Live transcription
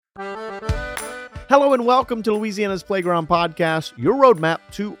Hello and welcome to Louisiana's Playground Podcast, your roadmap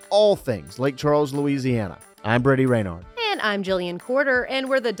to all things Lake Charles, Louisiana. I'm Brady Raynard. And I'm Jillian Corder, and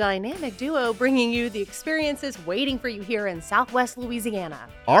we're the dynamic duo bringing you the experiences waiting for you here in Southwest Louisiana.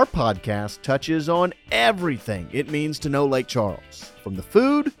 Our podcast touches on everything it means to know Lake Charles. From the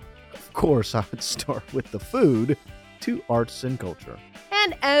food, of course I would start with the food, to arts and culture.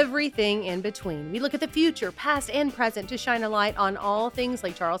 And everything in between. We look at the future, past and present, to shine a light on all things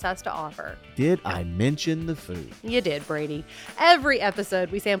Lake Charles has to offer. Did I mention the food? You did, Brady. Every episode,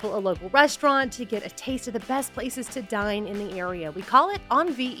 we sample a local restaurant to get a taste of the best places to dine in the area. We call it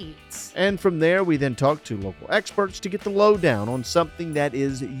On V Eats. And from there, we then talk to local experts to get the lowdown on something that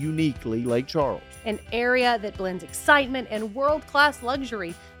is uniquely Lake Charles. An area that blends excitement and world-class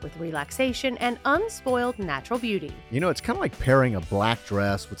luxury with relaxation and unspoiled natural beauty. You know, it's kind of like pairing a black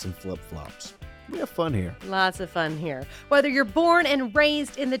dress with some flip-flops. We have fun here. Lots of fun here. Whether you're born and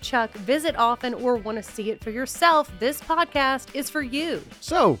raised in the Chuck, visit often, or want to see it for yourself, this podcast is for you.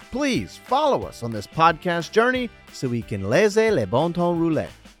 So please follow us on this podcast journey so we can laisser le bon temps rouler.